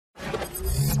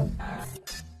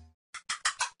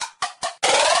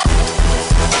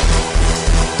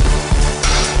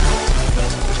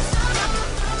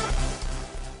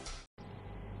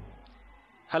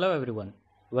Hello everyone,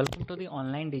 welcome to the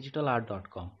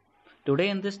onlinedigitalart.com. Today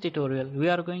in this tutorial we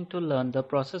are going to learn the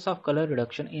process of color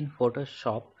reduction in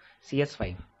Photoshop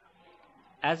CS5.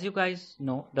 As you guys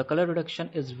know, the color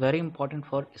reduction is very important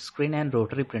for screen and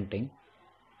rotary printing.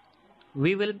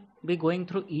 We will be going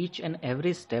through each and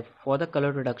every step for the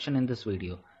color reduction in this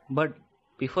video. But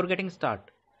before getting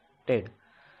started,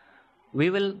 we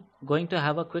will going to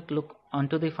have a quick look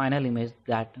onto the final image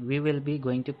that we will be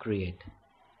going to create.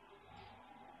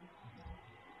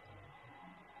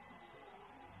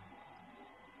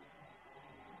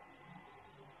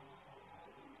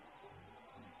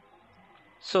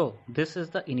 So this is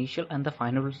the initial and the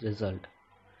final result.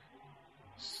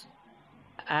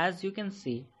 As you can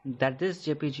see that this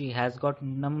JPG has got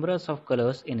numbers of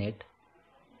colors in it.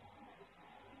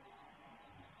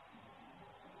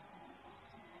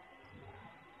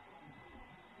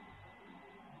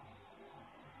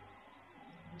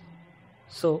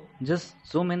 So just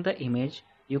zoom in the image,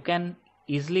 you can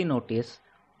easily notice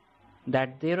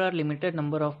that there are limited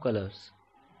number of colors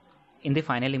in the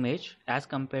final image as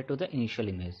compared to the initial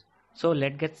image. So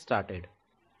let's get started.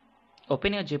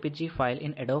 Open your JPG file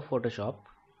in Adobe Photoshop.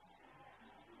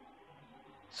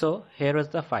 So here is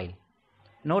the file.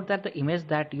 Note that the image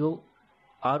that you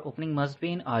are opening must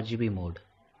be in RGB mode.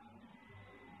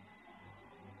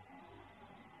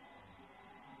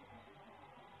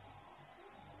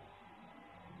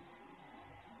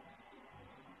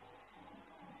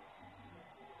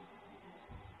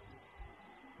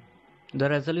 The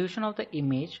resolution of the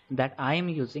image that I am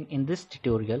using in this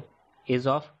tutorial is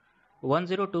of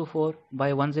 1024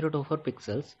 by 1024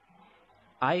 pixels.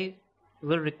 I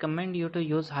will recommend you to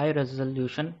use high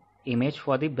resolution image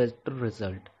for the better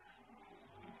result.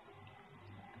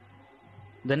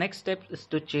 The next step is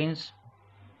to change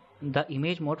the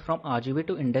image mode from RGB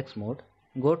to index mode.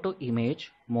 Go to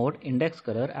image mode, index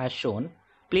color as shown.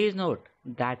 Please note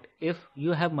that if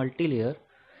you have multi-layer,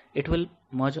 it will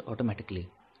merge automatically.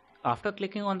 After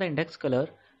clicking on the index color,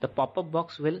 the pop-up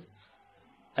box will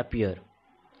appear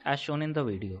as shown in the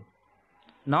video.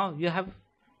 Now you have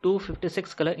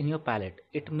 256 color in your palette.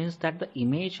 It means that the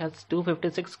image has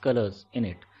 256 colors in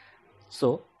it.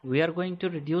 So we are going to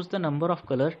reduce the number of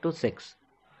colors to 6.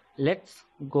 Let's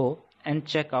go and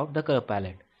check out the color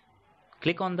palette.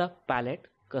 Click on the palette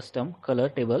custom color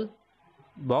table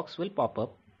box will pop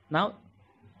up. Now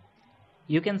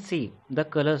you can see the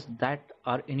colors that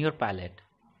are in your palette.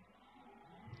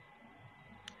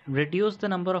 Reduce the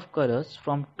number of colors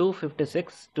from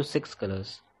 256 to 6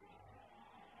 colors.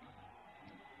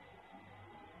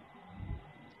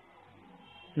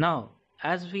 Now,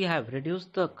 as we have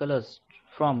reduced the colors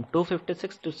from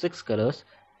 256 to 6 colors,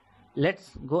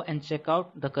 let's go and check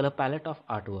out the color palette of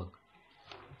artwork.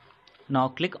 Now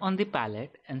click on the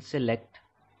palette and select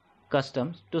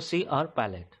customs to see our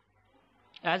palette.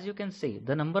 As you can see,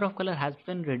 the number of color has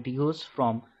been reduced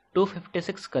from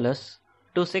 256 colors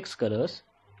to 6 colors.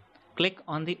 Click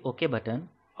on the OK button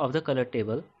of the color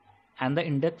table and the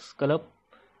index color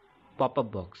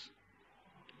pop-up box.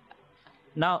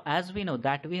 Now as we know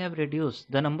that we have reduced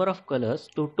the number of colors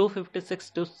to 256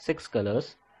 to 6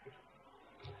 colors,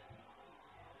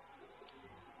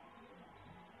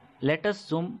 let us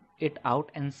zoom it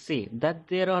out and see that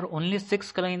there are only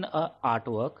 6 colors in our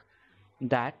artwork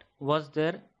that was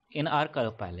there in our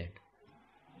color palette.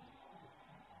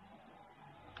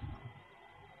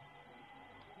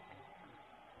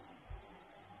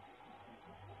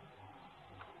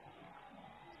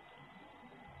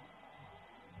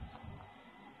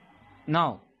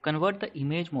 Now convert the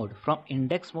image mode from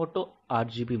index mode to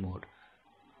RGB mode.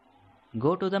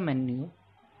 Go to the menu,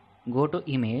 go to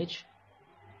image,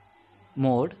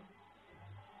 mode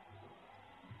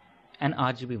and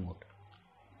RGB mode.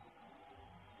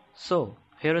 So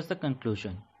here is the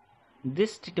conclusion.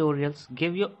 These tutorials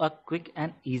give you a quick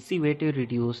and easy way to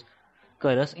reduce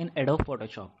colors in Adobe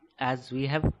Photoshop, as we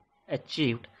have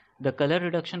achieved the color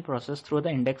reduction process through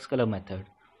the index color method.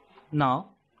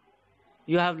 Now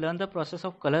you have learned the process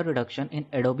of color reduction in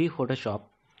Adobe Photoshop.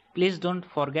 Please don't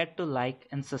forget to like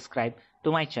and subscribe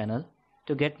to my channel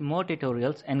to get more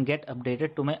tutorials and get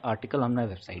updated to my article on my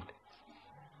website.